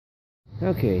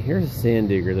Okay, here's a sand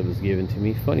digger that was given to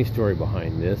me. Funny story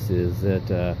behind this is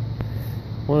that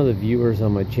one of the viewers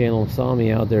on my channel saw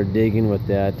me out there digging with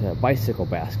that bicycle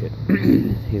basket.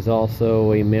 He's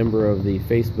also a member of the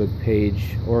Facebook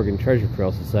page Oregon Treasure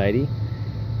Trail Society,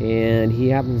 and he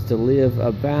happens to live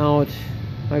about,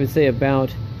 I would say,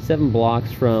 about 7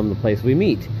 blocks from the place we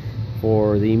meet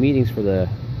for the meetings for the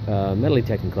metal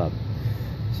detecting club.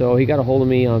 So he got a hold of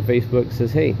me on Facebook,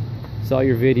 says, "Hey, saw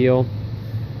your video."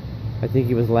 I think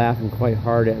he was laughing quite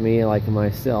hard at me, like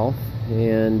myself,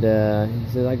 and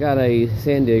he said, "I got a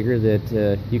sand digger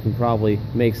that you can probably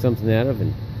make something out of,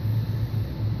 and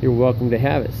you're welcome to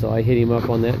have it." So I hit him up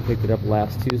on that and picked it up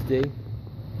last Tuesday.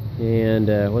 And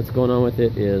what's going on with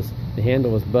it is the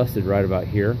handle was busted right about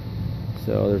here.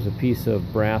 So there's a piece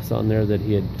of brass on there that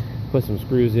he had put some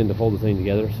screws in to hold the thing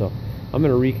together. So I'm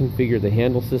going to reconfigure the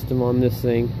handle system on this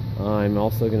thing. I'm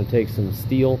also going to take some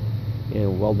steel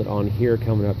and weld it on here,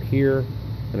 coming up here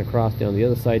and across down the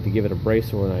other side to give it a brace,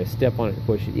 so when I step on it and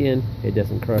push it in, it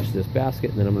doesn't crush this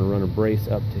basket. And then I'm going to run a brace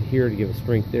up to here to give it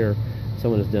strength there.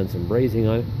 Someone has done some brazing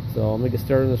on it. So I'm going to get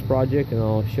started on this project, and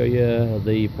I'll show you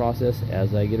the process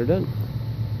as I get it done.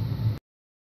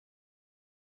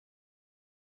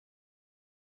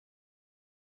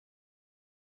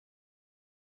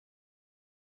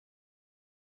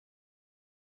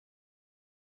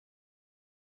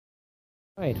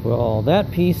 Right, well, that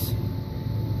piece,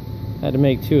 had to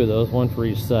make 2 of those, one for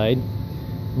each side.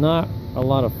 Not a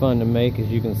lot of fun to make. As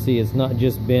you can see, it's not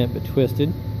just bent but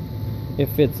twisted. It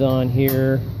fits on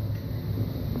here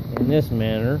in this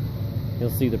manner.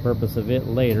 You'll see the purpose of it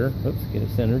later. Oops, get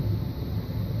it centered.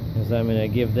 As I'm going to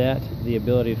give that the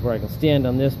ability to where I can stand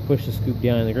on this, push the scoop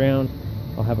down in the ground.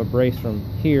 I'll have a brace from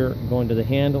here going to the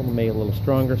handle to make it a little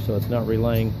stronger, so it's not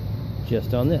relying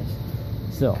just on this.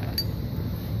 So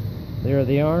there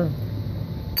they are, and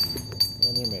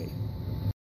they're made.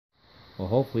 Well,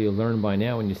 hopefully you'll learn by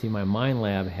now when you see my Mind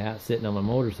Lab hat sitting on my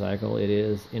motorcycle, it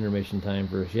is intermission time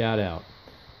for a shout out.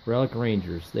 Relic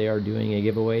Rangers, they are doing a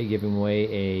giveaway, giving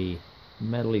away a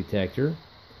metal detector.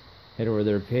 Head over to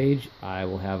their page. I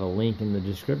will have a link in the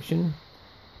description.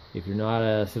 If you're not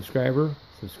a subscriber,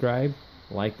 subscribe,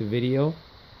 like the video,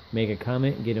 make a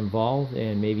comment, get involved,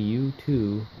 and maybe you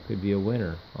too could be a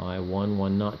winner. I won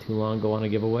one not too long ago on a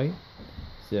giveaway.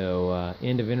 So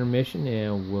end of intermission,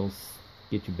 and we'll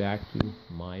get you back to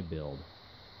my build.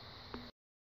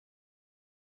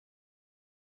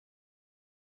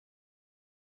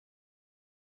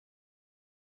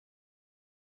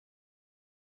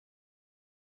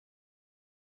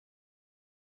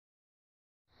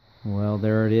 Well,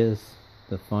 there it is,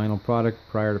 the final product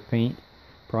prior to paint.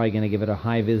 Probably going to give it a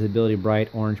high visibility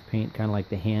bright orange paint, kind of like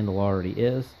the handle already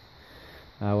is.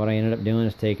 What I ended up doing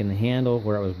is taking the handle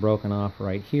where it was broken off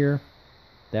right here,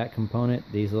 that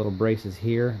component, these little braces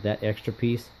here, that extra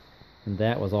piece, and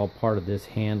that was all part of this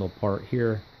handle part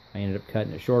here. I ended up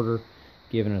cutting it shorter,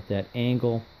 giving it that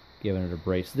angle, giving it a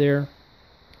brace there,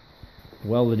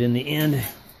 welded in the end,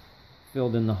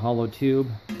 filled in the hollow tube,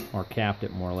 or capped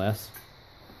it more or less.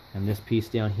 And this piece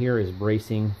down here is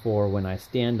bracing for when I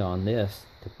stand on this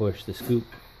to push the scoop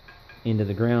into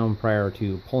the ground prior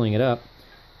to pulling it up.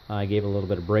 I gave a little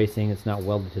bit of bracing. It's not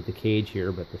welded to the cage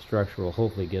here, but the structure will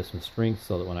hopefully give some strength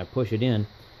so that when I push it in,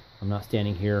 I'm not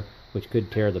standing here, which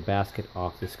could tear the basket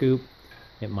off the scoop.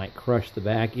 It might crush the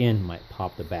back end, might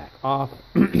pop the back off.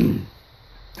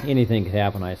 Anything could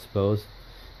happen, I suppose.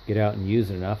 Get out and use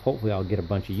it enough. Hopefully I'll get a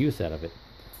bunch of use out of it.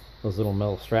 Those little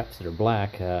metal straps that are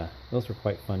black, those are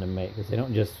quite fun to make because they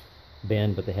don't just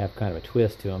bend, but they have kind of a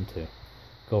twist to them to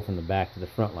go from the back to the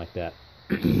front like that.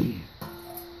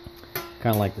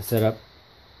 Kind of like the setup.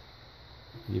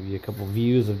 Give you a couple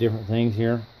views of different things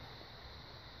here.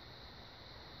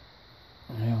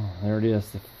 Well, there it is.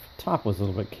 The top was a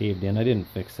little bit caved in. I didn't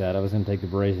fix that. I was going to take the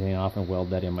brazing off and weld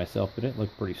that in myself, but it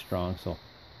looked pretty strong, so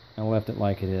I left it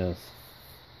like it is.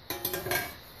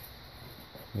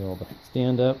 Be able to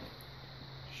stand up,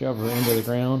 shove her into the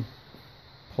ground,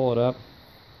 pull it up,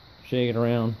 shake it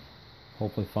around,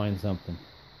 hopefully find something.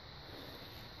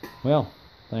 Well,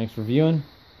 thanks for viewing.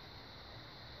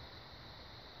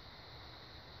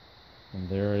 And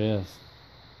there it is.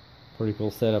 Pretty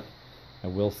cool setup. I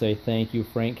will say thank you,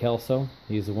 Frank Kelso.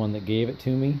 He's the one that gave it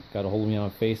to me. Got a hold of me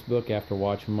on Facebook after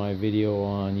watching my video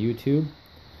on YouTube.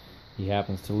 He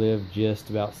happens to live just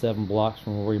about 7 blocks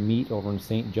from where we meet over in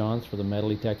St. John's for the Metal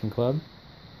Detecting Club.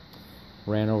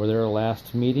 Ran over there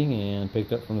last meeting and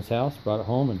picked it up from his house, brought it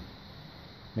home, and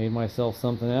made myself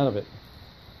something out of it.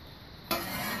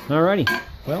 Alrighty,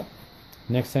 well,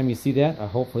 next time you see that,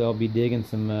 hopefully I'll be digging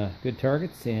some good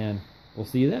targets, and we'll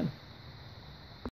see you then.